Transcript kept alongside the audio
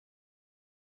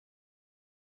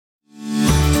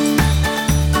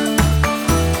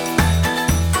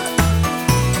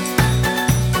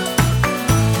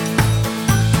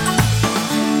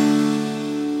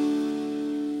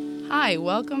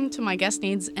welcome to My Guest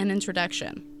Needs an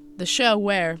Introduction, the show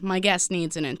where my guest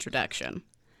needs an introduction.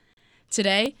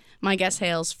 Today, my guest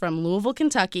hails from Louisville,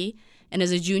 Kentucky, and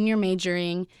is a junior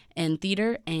majoring in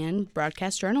theater and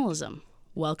broadcast journalism.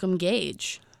 Welcome,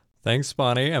 Gage. Thanks,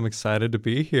 Bonnie. I'm excited to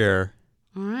be here.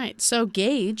 All right. So,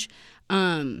 Gage,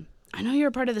 I know you're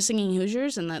a part of the Singing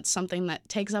Hoosiers, and that's something that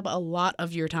takes up a lot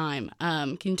of your time.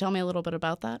 Can you tell me a little bit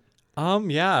about that?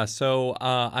 Yeah. So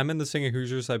I'm in the Singing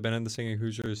Hoosiers. I've been in the Singing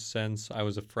Hoosiers since I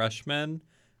was a freshman.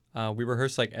 We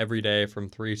rehearse like every day from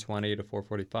 3:20 to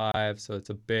 4:45, so it's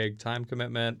a big time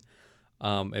commitment.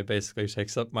 It basically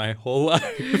takes up my whole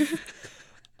life.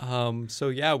 So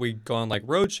yeah, we go on like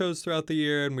road shows throughout the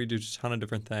year, and we do a ton of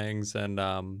different things.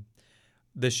 And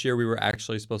this year we were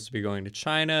actually supposed to be going to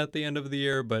China at the end of the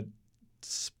year, but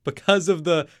because of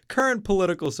the current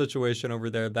political situation over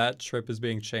there, that trip is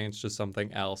being changed to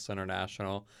something else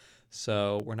international.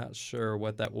 So we're not sure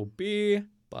what that will be,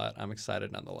 but I'm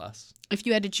excited nonetheless. If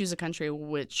you had to choose a country,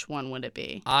 which one would it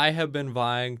be? I have been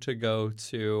vying to go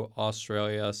to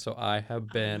Australia, so I have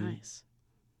been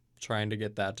trying to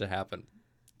get that to happen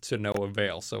to no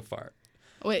avail so far.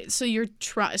 Wait, so you're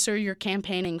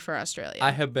campaigning for Australia?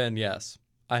 I have been, yes.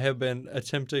 I have been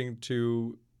attempting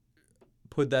to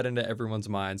put that into everyone's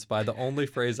minds by the only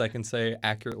phrase I can say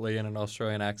accurately in an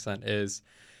Australian accent is,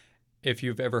 if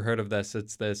you've ever heard of this,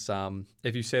 it's this,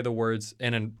 if you say the words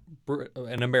in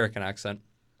an American accent,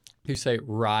 you say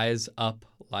rise up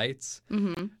lights,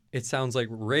 it sounds like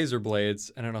razor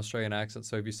blades in an Australian accent.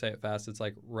 So if you say it fast, it's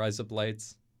like rise up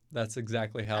lights. That's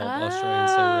exactly how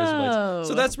Australians say razor blades.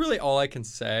 So that's really all I can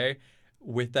say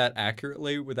with that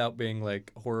accurately without being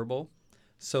like horrible.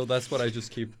 So that's what I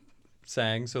just keep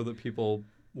saying so that people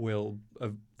will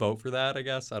vote for that, I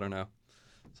guess. I don't know.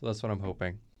 So that's what I'm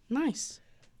hoping. Nice.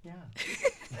 Yeah.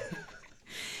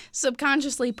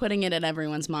 Subconsciously putting it in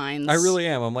everyone's minds. I really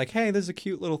am. I'm like, hey, there's a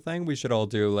cute little thing we should all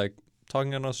do, like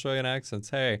talking in Australian accents.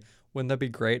 Hey, wouldn't that be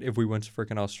great if we went to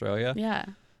freaking Australia? Yeah.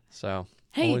 So,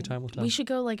 hey, only time will tell. We should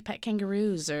go like pet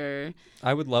kangaroos or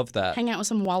I would love that. Hang out with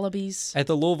some wallabies. At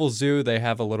the Louisville Zoo, they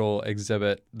have a little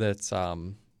exhibit that's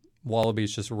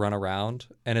wallabies just run around,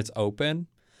 and it's open.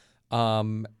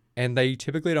 And they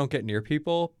typically don't get near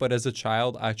people, but as a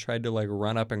child, I tried to like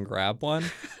run up and grab one,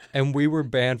 and we were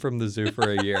banned from the zoo for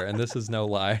a year, and this is no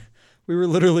lie. We were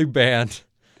literally banned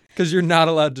because you're not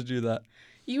allowed to do that.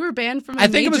 You were banned from a I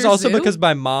think it was also zoo? because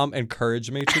my mom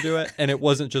encouraged me to do it, and it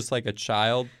wasn't just like a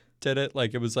child did it,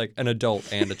 like it was like an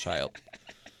adult and a child.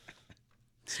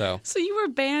 So you were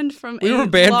banned from we were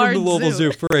banned from the Louisville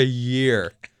Zoo for a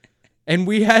year. And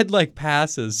we had, like,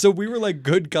 passes. So we were, like,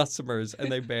 good customers,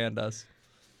 and they banned us.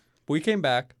 We came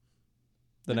back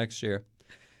the next year.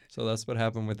 So that's what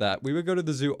happened with that. We would go to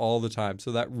the zoo all the time,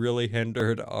 so that really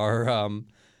hindered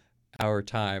our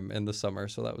time in the summer.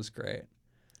 So that was great.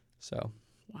 So.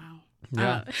 Wow.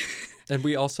 Yeah. And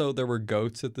there were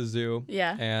goats at the zoo.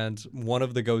 Yeah. And one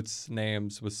of the goats'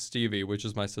 names was Stevie, which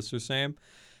is my sister's name.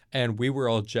 And we were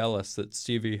all jealous that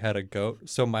Stevie had a goat.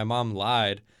 So my mom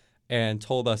lied and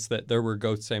told us that there were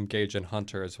goats named Gage and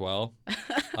Hunter as well.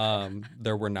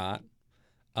 There were not.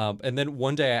 And then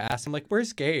one day I asked them, like,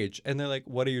 where's Gage? And they're like,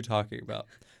 what are you talking about?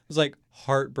 It was like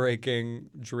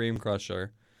heartbreaking dream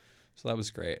crusher. So that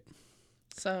was great.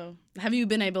 So have you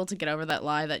been able to get over that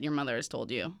lie that your mother has told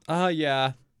you?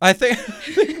 Yeah. I think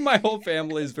my whole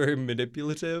family is very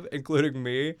manipulative, including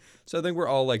me. So I think we're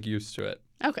all like used to it.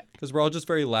 Okay. Because we're all just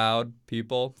very loud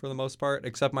people for the most part,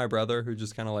 except my brother who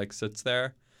just kind of like sits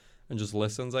there and just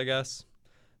listens, I guess.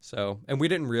 So, and we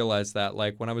didn't realize that,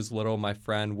 like, when I was little, my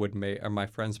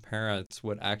friend's parents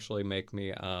would actually make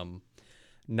me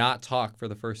not talk for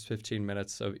the first 15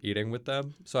 minutes of eating with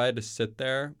them. So I had to sit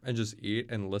there and just eat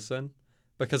and listen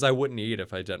because I wouldn't eat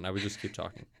if I didn't. I would just keep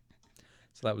talking.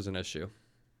 So that was an issue.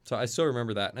 So I still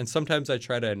remember that. And sometimes I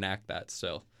try to enact that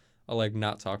still. I'll, like,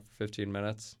 not talk for 15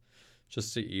 minutes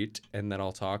just to eat, and then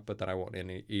I'll talk, but then I won't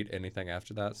eat anything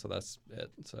after that. So that's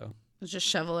it. So. Just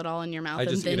shovel it all in your mouth, I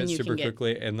just and then eat it you super can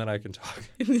quickly, and then I can talk.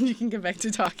 And then you can get back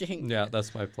to talking. Yeah,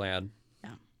 that's my plan.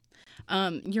 Yeah.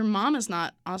 Your mom is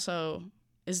not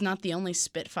the only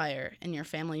Spitfire in your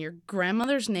family. Your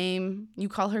grandmother's name, you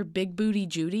call her Big Booty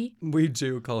Judy? We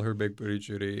do call her Big Booty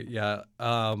Judy. Yeah.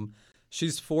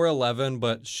 She's 4'11",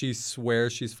 but she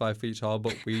swears she's 5 feet tall,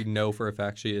 but we know for a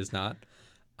fact she is not.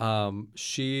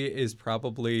 She is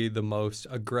probably the most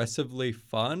aggressively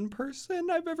fun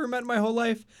person I've ever met in my whole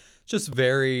life. Just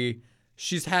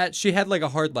she had like a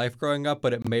hard life growing up,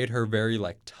 but it made her very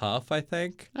like tough, I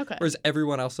think. Okay. Whereas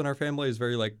everyone else in our family is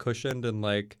very like cushioned and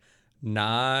like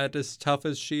not as tough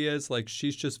as she is. Like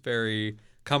she's just very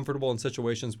comfortable in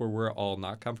situations where we're all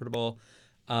not comfortable.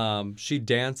 She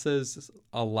dances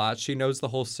a lot. She knows the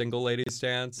whole Single Ladies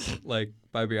dance, like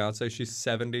by Beyonce. She's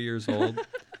 70 years old,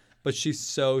 but she's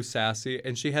so sassy,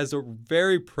 and she has a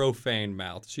very profane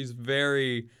mouth.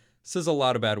 Says a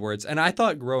lot of bad words. And I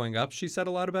thought growing up she said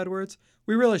a lot of bad words.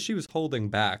 We realized she was holding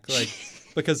back, like,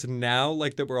 because now,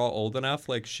 like, that we're all old enough,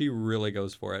 like, she really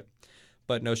goes for it.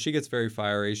 But no, she gets very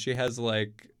fiery.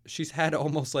 She's had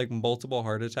almost like multiple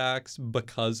heart attacks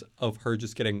because of her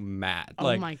just getting mad.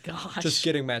 Oh my gosh. Just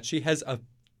getting mad. She has a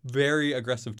very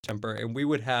aggressive temper, and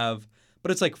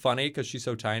but it's like funny because she's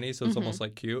so tiny, so it's almost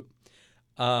like cute.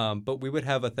 But we would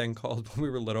have a thing called, when we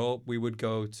were little,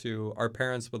 our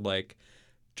parents would like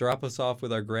drop us off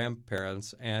with our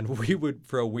grandparents, and we would,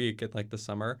 for a week in like the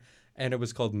summer, and it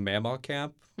was called Mama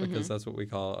Camp because that's what we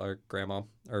call our grandma,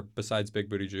 or besides Big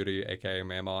Booty Judy, aka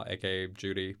Mama, aka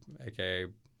Judy, aka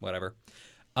whatever.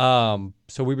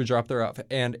 So we would drop her off,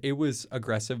 and it was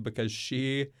aggressive because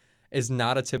she is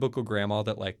not a typical grandma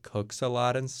that like cooks a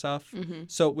lot and stuff.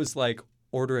 So it was like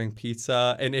ordering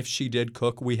pizza, and if she did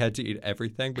cook, we had to eat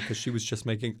everything because she was just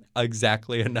making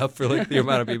exactly enough for like the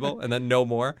amount of people, and then no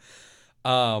more.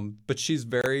 But she's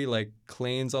very like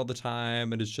cleans all the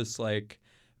time, and it's just like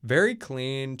very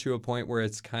clean to a point where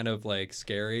it's kind of like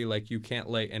scary. Like you can't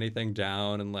lay anything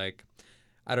down, and like,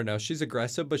 I don't know, she's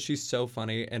aggressive, but she's so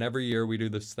funny. And every year we do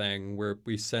this thing where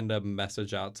we send a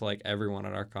message out to like everyone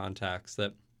in our contacts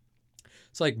that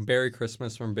it's like Merry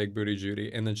Christmas from Big Booty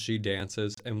Judy, and then she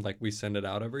dances, and like we send it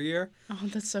out every year. Oh,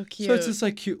 that's so cute. So it's this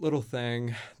like cute little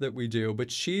thing that we do. But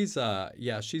she's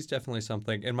she's definitely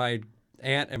something. And my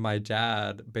aunt and my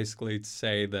dad basically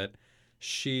say that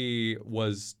she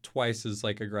was twice as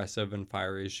like aggressive and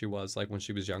fiery as she was like when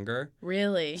she was younger.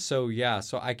 Really? So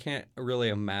so I can't really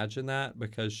imagine that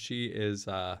because she's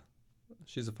a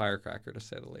firecracker, to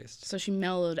say the least. So she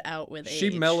mellowed out with age.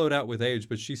 She mellowed out with age,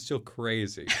 but she's still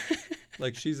crazy.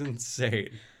 Like, she's insane.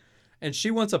 And she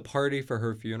wants a party for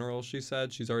her funeral, she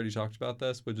said. She's already talked about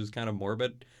this, which is kind of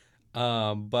morbid.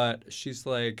 But she's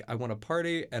like, I want a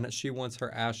party, and she wants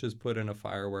her ashes put in a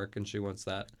firework, and she wants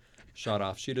that shot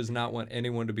off. She does not want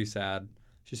anyone to be sad.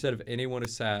 She said if anyone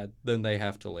is sad, then they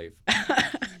have to leave.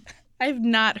 I've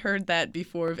not heard that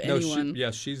before of anyone.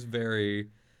 She's very,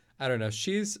 I don't know,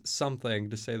 she's something,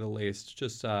 to say the least.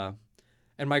 Just, and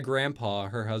my grandpa,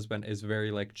 her husband, is very,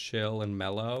 like, chill and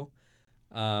mellow.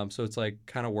 So it's, like,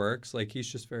 kind of works. Like, he's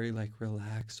just very, like,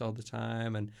 relaxed all the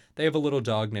time. And they have a little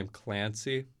dog named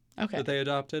Clancy that they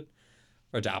adopted.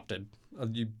 You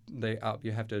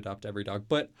have to adopt every dog.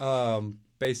 But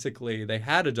basically, they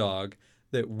had a dog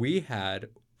that we had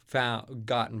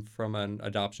gotten from an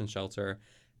adoption shelter,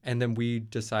 and then we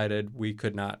decided we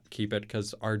could not keep it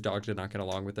because our dog did not get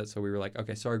along with it. So we were like,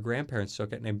 okay, so our grandparents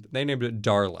took it, and they named it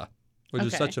Darla, which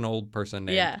is such an old person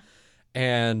name. Yeah.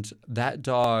 And that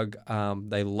dog,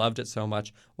 they loved it so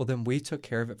much. Well, then we took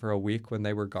care of it for a week when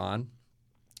they were gone,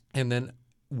 and then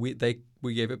we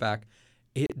gave it back.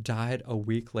 It died a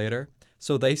week later.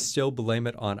 So they still blame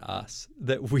it on us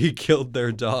that we killed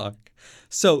their dog.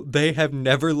 So they have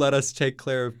never let us take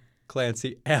care of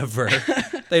Clancy ever.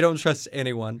 They don't trust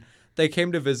anyone. They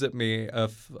came to visit me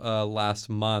last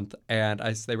month, and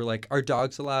they were like, "Are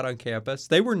dogs allowed on campus?"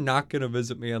 They were not going to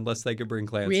visit me unless they could bring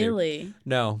Clancy. Really?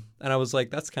 No. And I was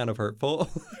like, that's kind of hurtful.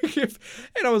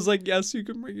 And I was like, yes, you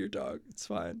can bring your dog. It's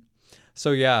fine.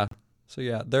 So yeah,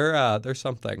 they're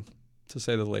something, to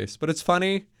say the least. But it's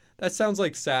funny. That sounds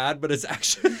like sad, but it's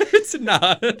actually, it's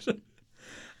not.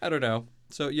 I don't know.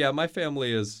 So yeah, my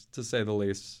family is, to say the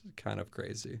least, kind of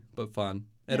crazy, but fun.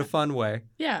 In a fun way.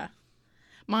 Yeah.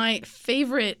 I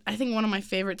think one of my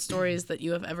favorite stories that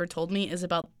you have ever told me is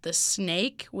about the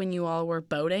snake when you all were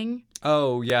boating.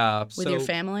 Oh, yeah. With your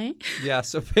family? Yeah,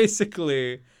 so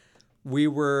basically, we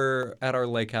were at our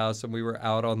lake house, and we were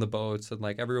out on the boats, and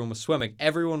like everyone was swimming.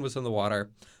 Everyone was in the water.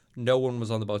 No one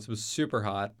was on the boats. It was super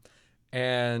hot.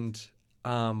 And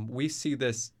we see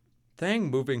this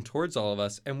thing moving towards all of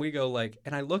us, and we go like,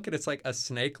 and I look and it's like a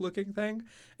snake looking thing,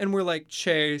 and we're like,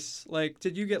 Chase, like,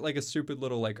 did you get like a stupid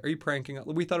little, like, are you pranking?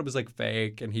 We thought it was like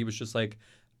fake, and he was just like,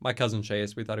 my cousin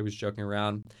Chase, we thought he was joking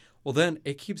around. Well, then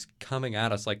it keeps coming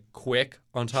at us like quick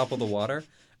on top of the water,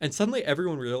 and suddenly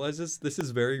everyone realizes this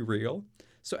is very real.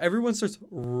 So everyone starts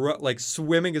like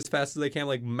swimming as fast as they can,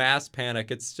 like mass panic.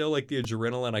 It's still like the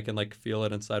adrenaline. I can like feel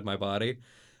it inside my body.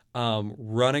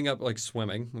 Running up, like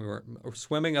swimming. We were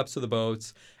swimming up to the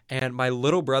boats. And my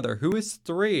little brother, who is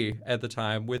 3 at the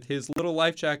time, with his little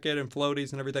life jacket and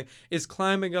floaties and everything, is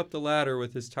climbing up the ladder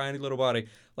with his tiny little body.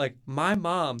 Like, my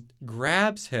mom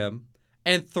grabs him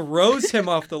and throws him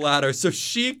off the ladder so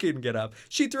she can get up.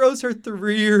 She throws her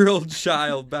 3-year-old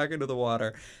child back into the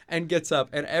water and gets up,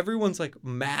 and everyone's like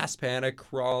mass panic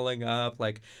crawling up,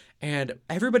 like, and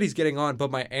everybody's getting on, but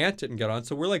my aunt didn't get on,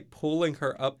 so we're like pulling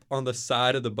her up on the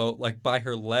side of the boat, like by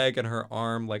her leg and her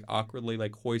arm, like awkwardly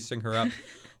like hoisting her up.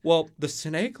 Well, the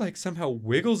snake like somehow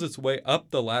wiggles its way up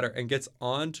the ladder and gets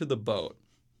onto the boat.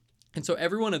 And so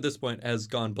everyone at this point has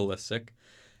gone ballistic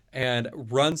and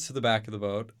runs to the back of the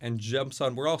boat and jumps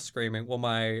on. We're all screaming. Well,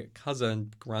 my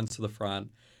cousin runs to the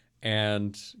front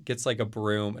and gets like a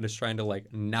broom and is trying to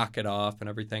like knock it off and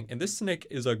everything. And this snake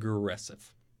is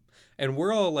aggressive. And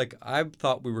we're all like, I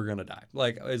thought we were going to die.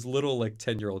 Like as little like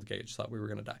 10-year-old Gage thought we were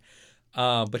going to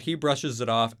die. But he brushes it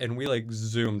off and we like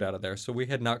zoomed out of there. So we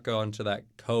had not gone to that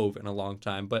cove in a long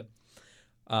time. But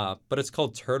it's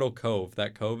called Turtle Cove,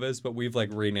 that cove is. But we've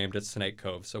like renamed it Snake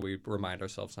Cove. So we remind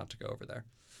ourselves not to go over there.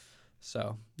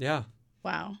 So, yeah.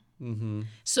 Wow. Mm-hmm.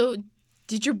 So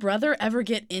did your brother ever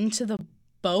get into the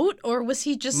boat, or was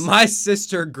he just... My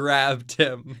sister grabbed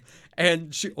him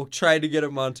and she tried to get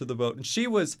him onto the boat. And she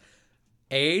was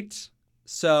 8.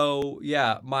 So,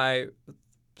 yeah, my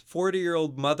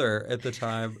 40-year-old mother at the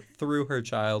time threw her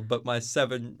child, but my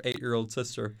 8-year-old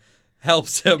sister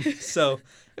helps him. So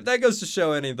if that goes to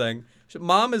show anything,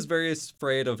 Mom is very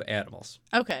afraid of animals.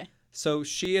 Okay. So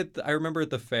I remember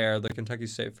at the fair, the Kentucky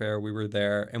State Fair, we were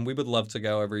there, and we would love to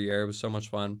go every year. It was so much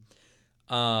fun.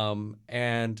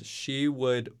 And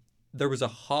there was a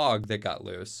hog that got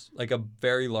loose, like a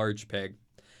very large pig.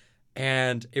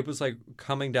 And it was like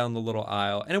coming down the little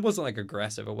aisle, and it wasn't like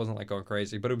aggressive. It wasn't like going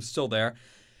crazy, but it was still there.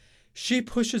 She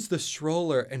pushes the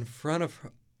stroller in front of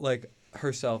like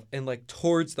herself and like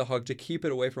towards the hog to keep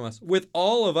it away from us with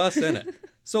all of us in it.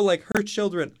 So like her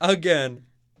children, again,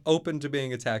 open to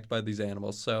being attacked by these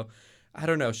animals. So I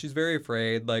don't know. She's very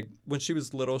afraid. Like when she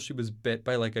was little, she was bit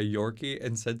by like a Yorkie,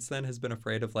 and since then has been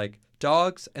afraid of like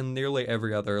dogs and nearly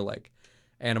every other like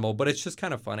animal. But it's just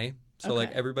kind of funny. So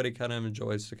like everybody kind of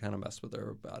enjoys to kind of mess with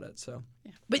her about it. So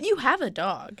yeah. But you have a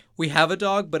dog. We have a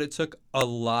dog, but it took a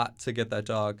lot to get that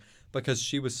dog because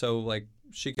she was so like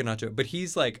she could not do it. But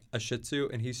he's like a Shih Tzu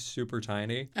and he's super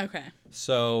tiny. Okay.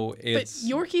 So it's...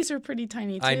 But Yorkies are pretty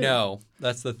tiny too. I know.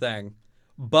 That's the thing.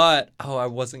 But, I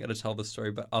wasn't going to tell this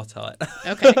story, but I'll tell it.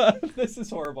 Okay. This is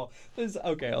horrible.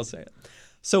 Okay, I'll say it.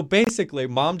 So basically,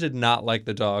 Mom did not like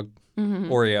the dog,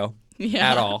 Oreo,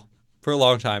 at all, for a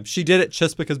long time. She did it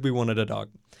just because we wanted a dog.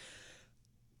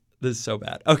 This is so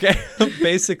bad. Okay.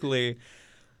 Basically,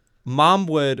 Mom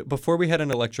would, before we had an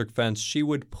electric fence, she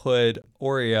would put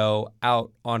Oreo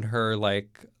out on her,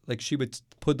 like she would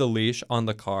put the leash on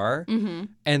the car,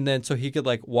 and then so he could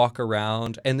like walk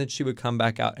around, and then she would come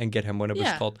back out and get him when it was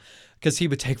cold, because he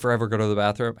would take forever to go to the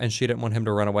bathroom, and she didn't want him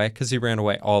to run away because he ran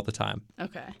away all the time.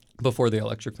 Okay. Before the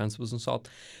electric fence was installed,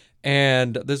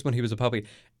 and this is when he was a puppy,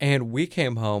 and we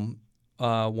came home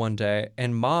one day,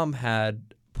 and Mom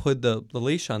had put the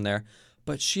leash on there,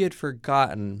 but she had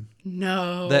forgotten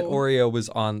that Oreo was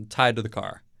tied to the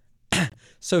car,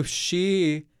 so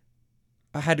she...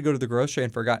 I had to go to the grocery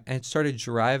and forgot, and started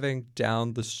driving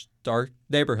down the Stark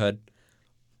neighborhood.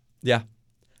 Yeah,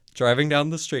 driving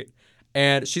down the street.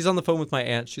 And she's on the phone with my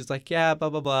aunt. She's like, yeah, blah,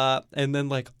 blah, blah. And then,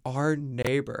 like, our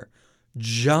neighbor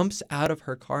jumps out of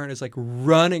her car and is, like,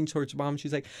 running towards Mom.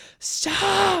 She's like,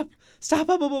 stop, blah,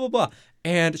 blah, blah, blah, blah.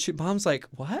 And Mom's like,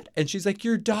 what? And she's like,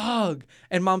 your dog.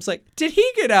 And Mom's like, did he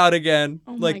get out again?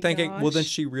 Oh like, thinking, gosh. well, then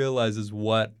she realizes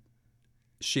what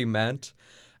she meant.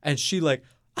 And she, like,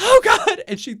 oh God,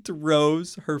 and she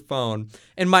throws her phone.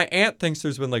 And my aunt thinks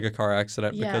there's been like a car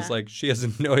accident because like she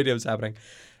has no idea what's happening.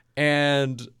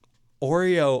 And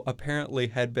Oreo apparently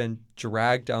had been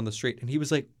dragged down the street, and he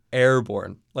was like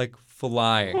airborne, like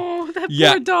flying. Oh, that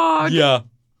poor dog. Yeah,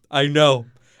 I know.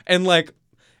 And like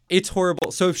it's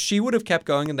horrible. So if she would have kept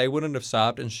going and they wouldn't have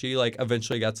stopped, and she like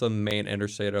eventually got to the main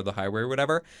interstate or the highway or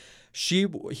whatever,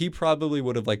 he probably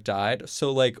would have like died.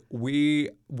 So like we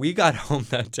got home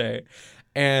that day.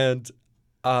 And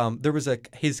there was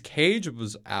his cage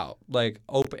was out, like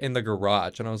open in the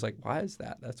garage. And I was like, why is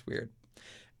that? That's weird.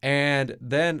 And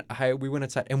then we went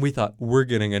inside and we thought, we're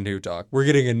getting a new dog. We're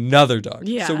getting another dog.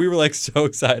 Yeah. So we were like so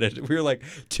excited. We were like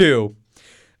 2.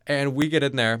 And we get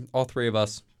in there, all 3 of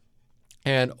us.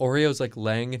 And Oreo's like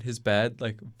laying in his bed,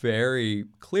 like very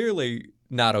clearly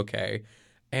not okay.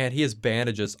 And he has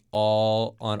bandages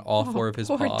on all 4 of his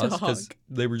paws because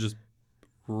they were just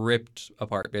ripped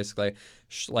apart, basically,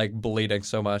 like bleeding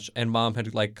so much. And Mom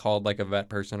had like called like a vet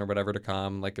person or whatever to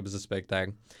come, like it was this big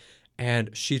thing.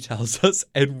 And she tells us,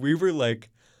 and we were like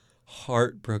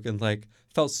heartbroken, like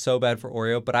felt so bad for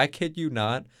Oreo, but I kid you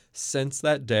not, since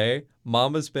that day,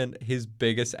 Mom has been his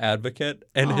biggest advocate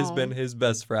and has Aw. been his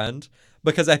best friend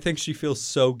because I think she feels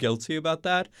so guilty about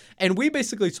that. And we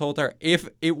basically told her if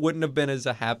it wouldn't have been as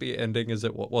a happy ending as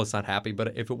it was, well, it's not happy,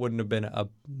 but if it would have been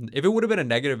a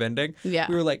negative ending, Yeah.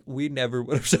 we were like, we never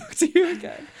would have talked to you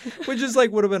again, which is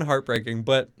like would have been heartbreaking.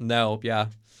 But no, yeah.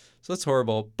 So that's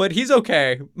horrible. But he's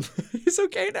okay. He's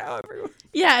okay now, everyone.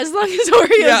 Yeah, as long as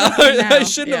Oreo's Yeah, okay now. I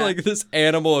shouldn't have like this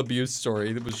animal abuse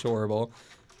story that was horrible.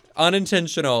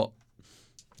 Unintentional.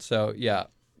 So yeah,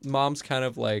 Mom's kind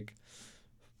of like,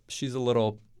 she's a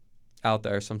little out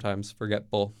there sometimes,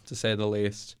 forgetful to say the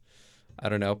least. I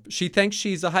don't know. She thinks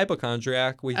she's a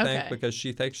hypochondriac, we think, Okay. because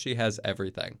she thinks she has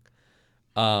everything.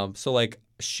 So like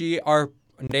our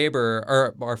neighbor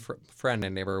or our friend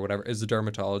and neighbor or whatever is a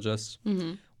dermatologist,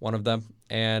 one of them.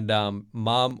 And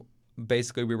Mom,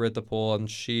 basically we were at the pool and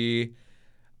she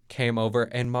came over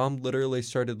and Mom literally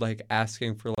started like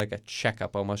asking for like a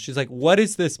checkup almost. She's like, what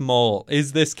is this mole?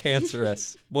 Is this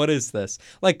cancerous? What is this?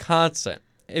 Like constant.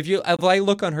 If I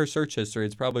look on her search history,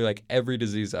 it's probably like every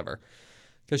disease ever.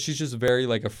 Because she's just very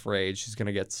like afraid she's going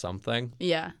to get something.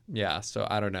 Yeah. Yeah, so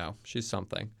I don't know. She's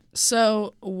something.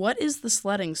 So, what is the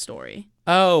sledding story?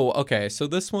 Oh, okay. So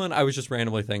this one, I was just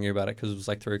randomly thinking about it because it was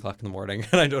like 3 o'clock in the morning,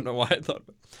 and I don't know why I thought of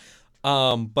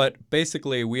it. But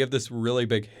basically, we have this really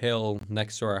big hill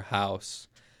next to our house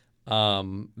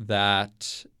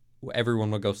that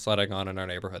everyone would go sledding on in our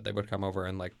neighborhood. They would come over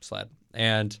and like sled.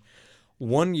 And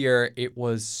one year, it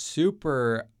was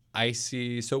super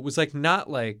icy. So it was like not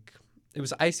like... It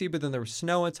was icy, but then there was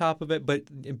snow on top of it. But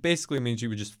it basically means you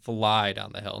would just fly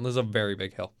down the hill. And there's a very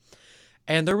big hill.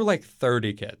 And there were like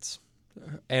 30 kids.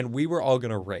 And we were all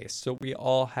going to race. So we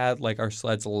all had like our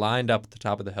sleds lined up at the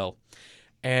top of the hill.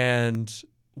 And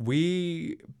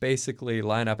we basically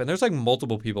line up. And there's like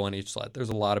multiple people on each sled. There's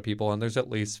a lot of people. And there's at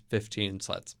least 15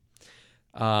 sleds.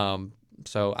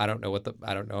 So I don't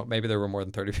know. Maybe there were more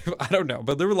than 30 people. I don't know.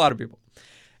 But there were a lot of people.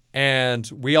 And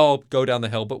we all go down the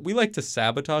hill, but we like to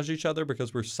sabotage each other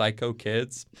because we're psycho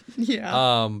kids.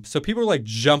 Yeah. So people are like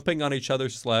jumping on each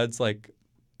other's sleds, like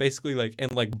basically like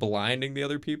and like blinding the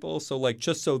other people. So like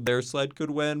just so their sled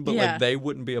could win, but Yeah. like they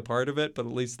wouldn't be a part of it, but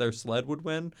at least their sled would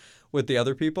win with the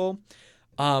other people.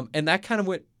 And that kind of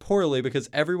went poorly because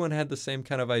everyone had the same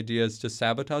kind of ideas to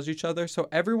sabotage each other. So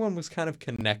everyone was kind of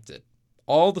connected.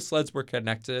 All the sleds were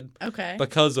connected Okay.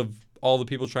 because of all the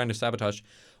people trying to sabotage.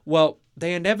 Well,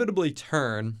 they inevitably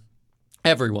turn,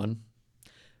 everyone,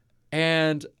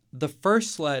 and the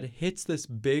first sled hits this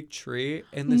big tree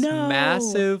and this No.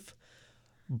 massive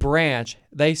branch.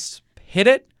 They hit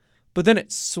it, but then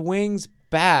it swings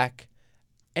back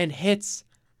and hits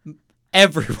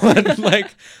everyone.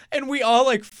 And we all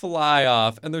like fly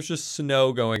off and there's just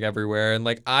snow going everywhere. And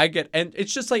like and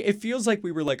it's just like, it feels like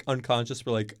we were like unconscious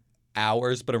for like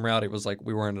hours, but in reality it was like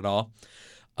we weren't at all.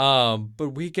 But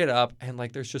we get up and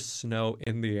like there's just snow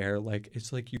in the air. Like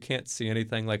it's like you can't see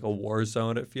anything, like a war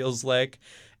zone, it feels like.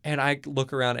 And I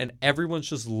look around and everyone's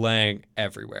just laying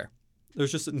everywhere.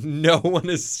 There's just no one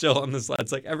is still on the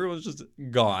sleds. Like everyone's just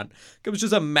gone. It was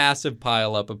just a massive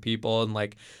pile up of people and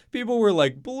like people were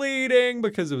like bleeding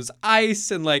because it was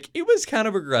ice and like it was kind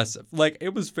of aggressive. Like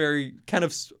it was very kind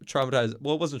of traumatizing.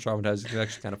 Well, it wasn't traumatizing. It was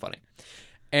actually kind of funny.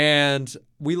 And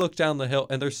we look down the hill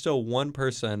and there's still one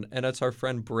person and it's our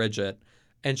friend Bridget.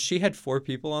 And she had 4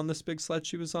 people on this big sled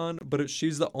she was on, but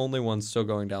she's the only one still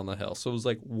going down the hill. So it was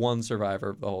like one survivor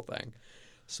of the whole thing.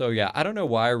 So yeah, I don't know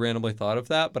why I randomly thought of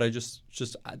that, but I just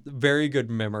very good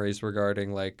memories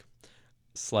regarding like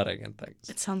sledding and things.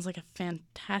 It sounds like a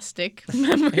fantastic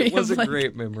memory. It was of, a like-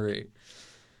 great memory.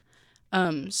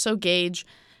 So Gage,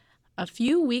 a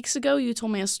few weeks ago you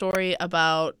told me a story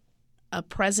about a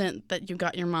present that you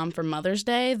got your mom for Mother's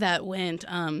Day that went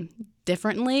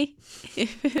differently.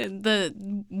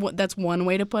 That's one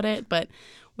way to put it, but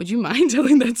would you mind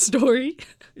telling that story?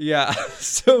 Yeah.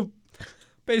 So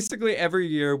basically every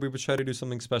year we would try to do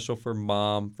something special for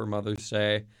Mom for Mother's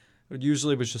Day. It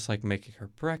usually was just like making her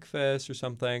breakfast or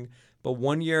something. But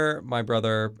one year my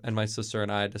brother and my sister and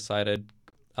I decided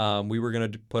we were going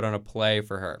to put on a play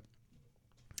for her.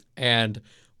 And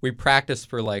we practiced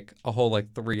for like a whole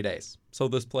like 3 days. So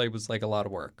this play was like a lot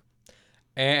of work.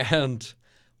 And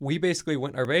we basically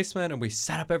went in our basement and we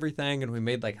set up everything and we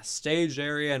made like a stage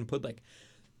area and put like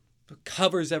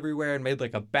covers everywhere and made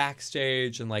like a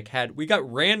backstage and like we got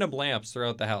random lamps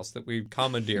throughout the house that we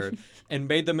commandeered and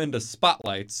made them into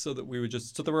spotlights so that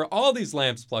so there were all these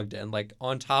lamps plugged in like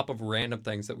on top of random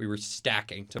things that we were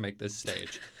stacking to make this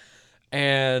stage.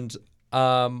 And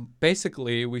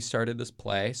Basically, we started this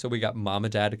play. So we got mom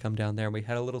and dad to come down there, and we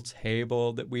had a little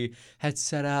table that we had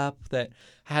set up that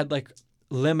had like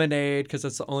lemonade because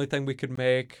that's the only thing we could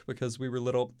make because we were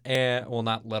little. And well,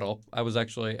 not little. I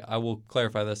will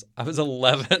clarify this. I was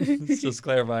 11. Just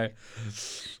clarify.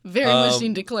 Very much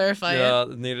need to clarify Yeah,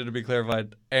 it. it needed to be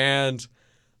clarified. And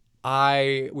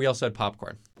we also had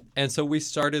popcorn. And so we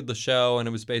started the show, and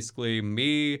it was basically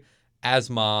me as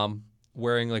mom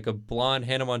wearing like a blonde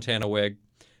Hannah Montana wig.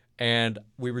 And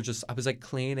I was like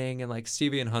cleaning, and like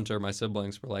Stevie and Hunter, my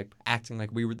siblings, were like acting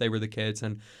like they were the kids.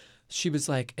 And she was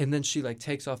like, and then she like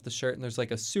takes off the shirt, and there's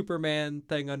like a Superman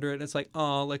thing under it. And it's like,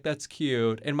 oh, like that's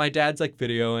cute. And my dad's like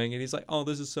videoing, and he's like, oh,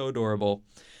 this is so adorable.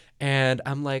 And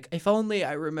I'm like, if only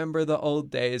I remember the old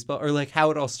days, or like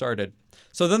how it all started.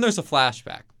 So then there's a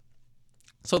flashback.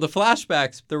 So the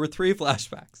flashbacks, there were 3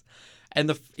 flashbacks.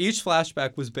 And each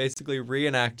flashback was basically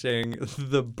reenacting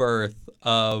the birth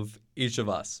of each of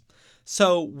us.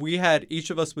 So each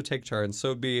of us would take turns. So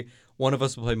it'd be one of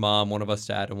us would play mom, one of us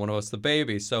dad, and one of us the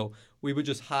baby. So we would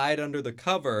just hide under the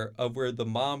cover of where the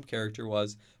mom character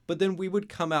was. But then we would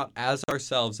come out as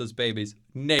ourselves as babies,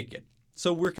 naked.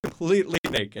 So we're completely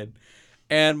naked.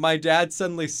 And my dad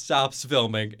suddenly stops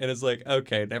filming and is like,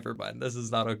 okay, never mind. This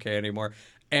is not okay anymore.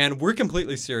 And we're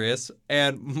completely serious.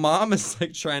 And mom is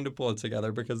like trying to pull it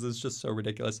together because it's just so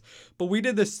ridiculous. But we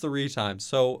did this 3 times.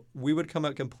 So we would come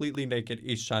out completely naked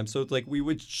each time. So it's like we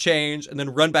would change and then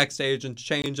run backstage and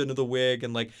change into the wig.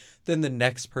 And like then the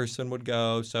next person would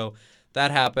go. So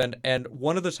that happened. And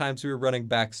one of the times we were running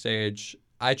backstage,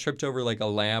 I tripped over like a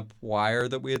lamp wire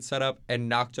that we had set up and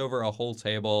knocked over a whole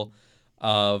table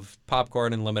of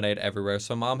popcorn and lemonade everywhere.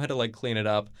 So mom had to like clean it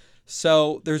up.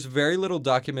 So there's very little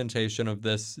documentation of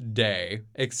this day,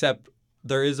 except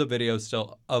there is a video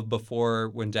still of before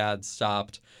when dad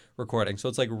stopped recording. So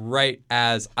it's like right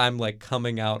as I'm like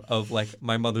coming out of like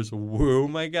my mother's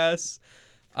womb, I guess,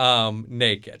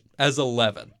 naked as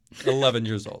 11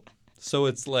 years old. So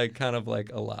it's like kind of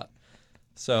like a lot.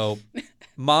 So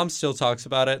mom still talks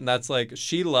about it, and that's like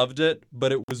she loved it,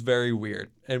 but it was very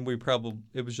weird. And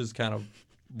it was just kind of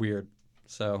weird.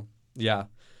 So yeah,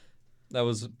 that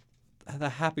was the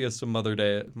happiest of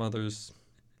Mother's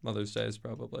Days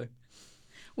probably.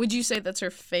 Would you say that's her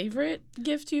favorite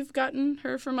gift you've gotten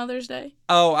her for Mother's Day?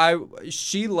 Oh,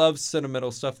 she loves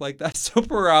sentimental stuff like that. So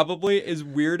probably, as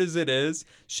weird as it is,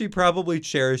 she probably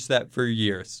cherished that for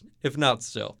years, if not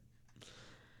still,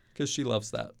 because she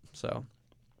loves that. So,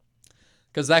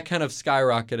 because that kind of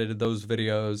skyrocketed those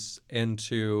videos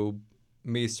into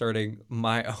me starting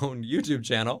my own YouTube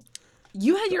channel.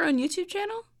 You had your own YouTube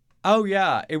channel? Oh,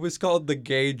 yeah. It was called The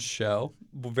Gage Show.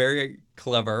 Very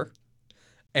clever.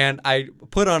 And I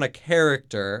put on a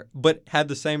character, but had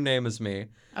the same name as me.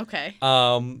 Okay.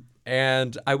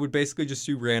 And I would basically just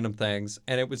do random things.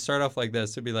 And it would start off like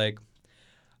this. It'd be like,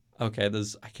 okay,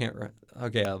 this is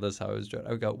how I was doing it.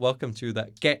 I would go, welcome to the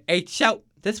Gage Show.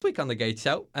 This week on The Gage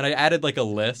Show. And I added like a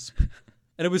lisp.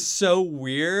 And it was so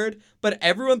weird, but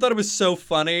everyone thought it was so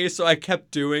funny, so I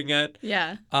kept doing it.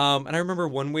 Yeah. And I remember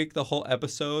one week the whole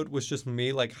episode was just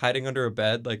me like hiding under a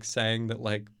bed, like saying that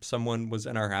like someone was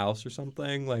in our house or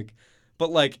something.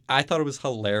 But I thought it was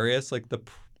hilarious. Like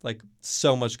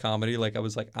so much comedy. Like I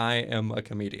was like, I am a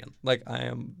comedian. Like I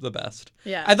am the best.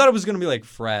 Yeah. I thought it was gonna be like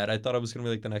Fred. I thought I was gonna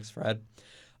be like the next Fred.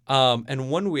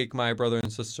 And one week my brother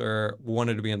and sister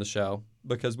wanted to be in the show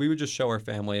because we would just show our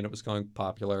family and it was going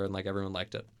popular and like everyone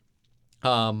liked it.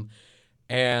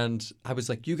 And I was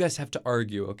like, you guys have to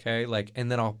argue, okay? Like,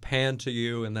 and then I'll pan to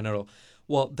you and then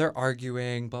they're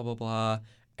arguing, blah, blah, blah.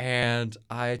 And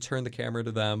I turn the camera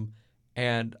to them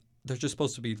and they're just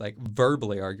supposed to be like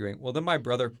verbally arguing. Well, then my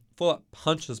brother full up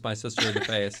punches my sister in the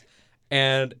face.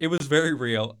 And it was very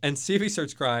real. And Stevie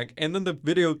starts crying. And then the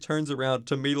video turns around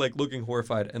to me like looking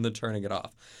horrified and then turning it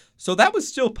off. So that was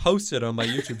still posted on my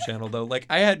YouTube channel, though. Like,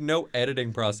 I had no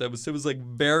editing process. It was like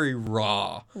very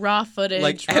raw. Raw footage.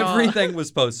 Like, everything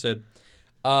was posted.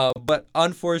 But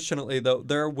unfortunately, though,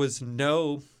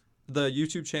 the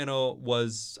YouTube channel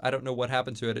was, I don't know what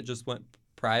happened to it. It just went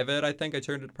private, I think. I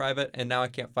turned it private, and now I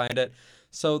can't find it.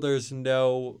 So there's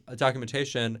no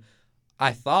documentation,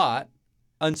 I thought,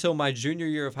 until my junior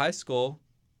year of high school,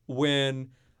 when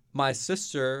my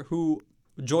sister, who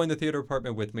joined the theater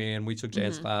department with me, and we took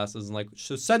dance classes, and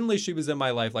so suddenly she was in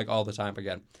my life like all the time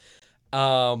again.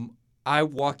 I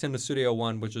walked into Studio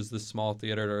One, which is this small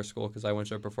theater at our school because I went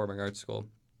to a performing arts school,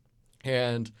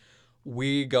 and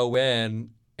we go in,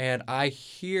 and I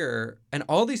hear, and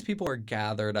all these people are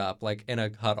gathered up like in a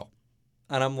huddle,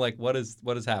 and I'm like, what is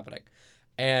happening?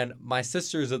 And my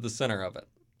sister's at the center of it.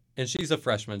 and she's a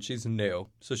freshman. She's new.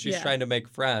 So she's Yeah. trying to make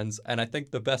friends. And I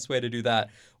think the best way to do that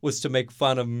was to make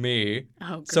fun of me.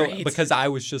 Oh, So great. because I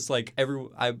was just like,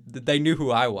 they knew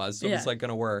who I was. So it Yeah. was like going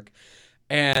to work.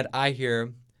 And I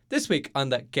hear, this week on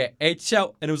the K8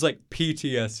 show. And it was like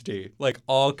PTSD, like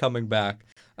all coming back.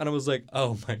 And I was like,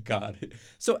 oh my God.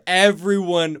 So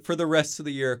everyone for the rest of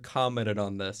the year commented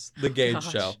on this, the Gage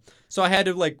gosh. show. So I had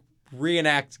to like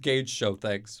reenact Gage show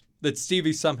things that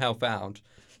Stevie somehow found.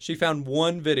 She found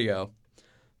one video.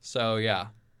 So yeah.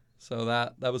 So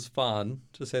that was fun,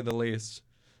 to say the least.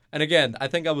 And again, I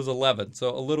think I was 11, so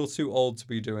a little too old to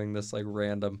be doing this like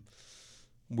random,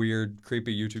 weird,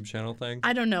 creepy YouTube channel thing.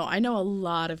 I don't know. I know a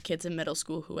lot of kids in middle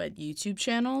school who had YouTube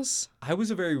channels. I was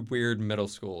a very weird middle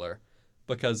schooler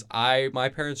because my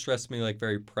parents dressed me like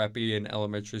very preppy in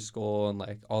elementary school and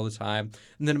like all the time.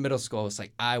 And then in middle school, it was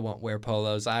like, I won't wear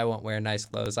polos. I won't wear nice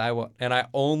clothes. And I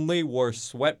only wore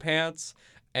sweatpants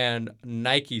and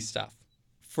Nike stuff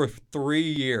for 3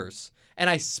 years. And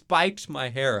I spiked my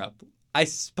hair up. I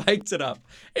spiked it up.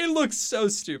 It looked so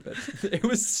stupid. It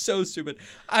was so stupid.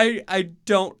 I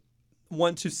don't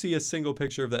want to see a single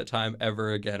picture of that time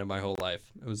ever again in my whole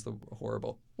life. It was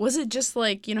horrible. Was it just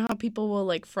like, you know how people will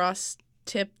like frost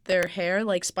tip their hair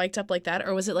like spiked up like that?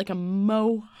 Or was it like a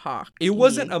mohawk? It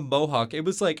wasn't a mohawk. It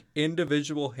was like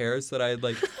individual hairs that I had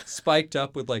like spiked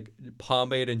up with like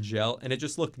pomade and gel, and it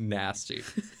just looked nasty.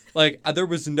 Like there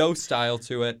was no style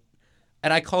to it.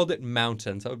 And I called it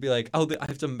mountains. I would be like, oh, I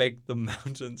have to make the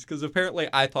mountains because apparently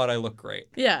I thought I looked great,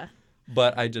 Yeah.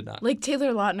 but I did not. Like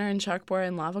Taylor Lautner and Chalkboard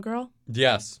and Lava Girl?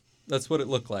 Yes, that's what it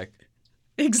looked like.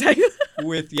 Exactly.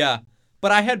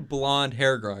 But I had blonde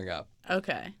hair growing up.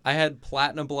 Okay. I had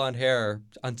platinum blonde hair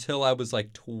until I was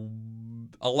like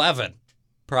 11,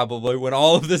 probably, when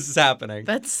all of this is happening.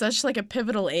 That's such like a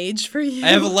pivotal age for you. I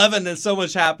have 11 and so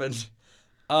much happened.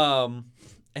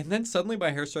 And then suddenly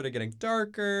my hair started getting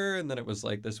darker, and then it was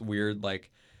like this weird like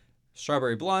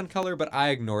strawberry blonde color, but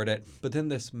I ignored it. But then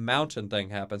this mountain thing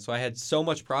happened. So I had so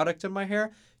much product in my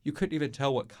hair, you couldn't even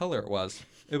tell what color it was.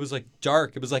 It was like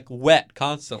dark. It was like wet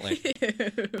constantly.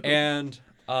 And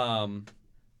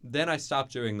then I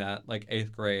stopped doing that, like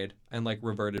 8th grade, and like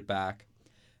reverted back.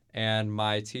 And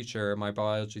my teacher, my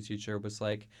biology teacher, was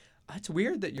like, it's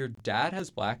weird that your dad has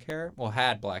black hair. Well,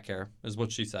 had black hair, is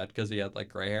what she said, because he had like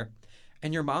gray hair.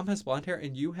 And your mom has blonde hair,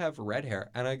 and you have red hair.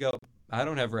 And I go, I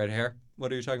don't have red hair.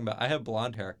 What are you talking about? I have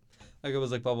blonde hair. Like, it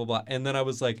was like, blah, blah, blah. And then I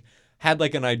was like, had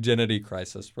like an identity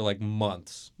crisis for like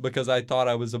months because I thought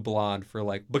I was a blonde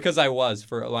because I was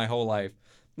for my whole life.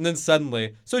 And then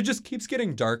suddenly, so it just keeps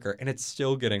getting darker, and it's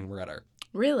still getting redder.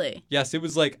 Really? Yes, it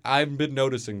was like, I've been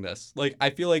noticing this. Like,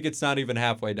 I feel like it's not even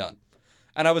halfway done.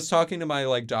 And I was talking to my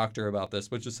like doctor about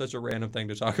this, which is such a random thing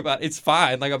to talk about. It's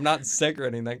fine. Like, I'm not sick or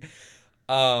anything.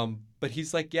 But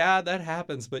he's like, yeah, that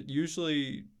happens, but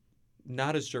usually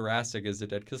not as drastic as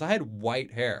it did because I had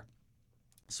white hair.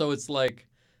 So it's like,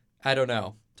 I don't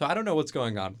know. So I don't know what's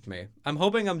going on with me. I'm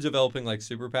hoping I'm developing like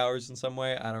superpowers in some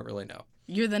way. I don't really know.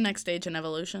 You're the next stage in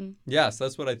evolution? Yes,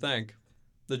 that's what I think.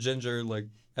 The ginger like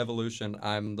evolution,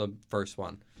 I'm the first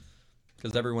one.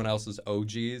 Because everyone else is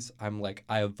OGs. I'm like,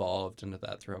 I evolved into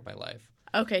that throughout my life.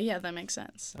 Okay, yeah, that makes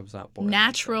sense. I was not born.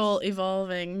 Natural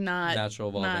evolving, not Natural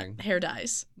evolving. not hair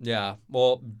dyes. Yeah.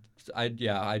 Well, I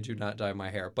do not dye my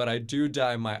hair, but I do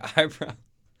dye my eyebrow.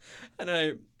 And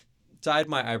I dyed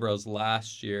my eyebrows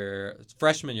last year,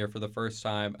 freshman year for the first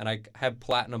time, and I have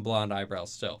platinum blonde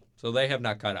eyebrows still. So they have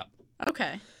not cut up.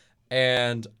 Okay.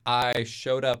 And I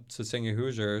showed up to Singing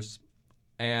Hoosiers,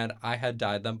 and I had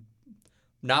dyed them.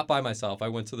 Not by myself. I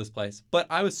went to this place. But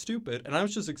I was stupid, and I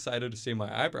was just excited to see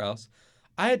my eyebrows.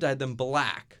 I had dyed them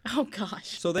black. Oh,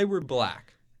 gosh. So they were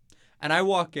black. And I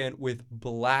walk in with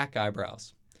black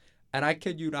eyebrows. And I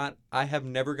kid you not, I have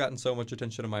never gotten so much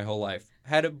attention in my whole life.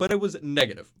 But it was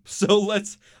negative. So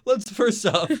let's first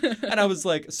off. And I was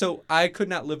like, so I could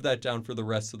not live that down for the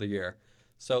rest of the year.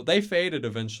 So they faded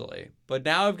eventually. But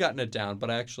now I've gotten it down.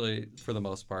 But actually, for the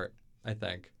most part, I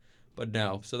think. But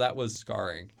no. So that was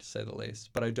scarring, to say the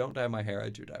least. But I don't dye my hair. I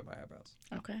do dye my eyebrows.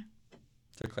 Okay.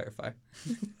 To clarify.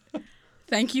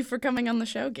 Thank you for coming on the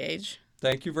show, Gage.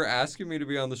 Thank you for asking me to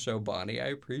be on the show, Bonnie. I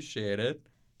appreciate it.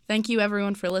 Thank you,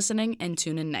 everyone, for listening, and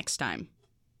tune in next time.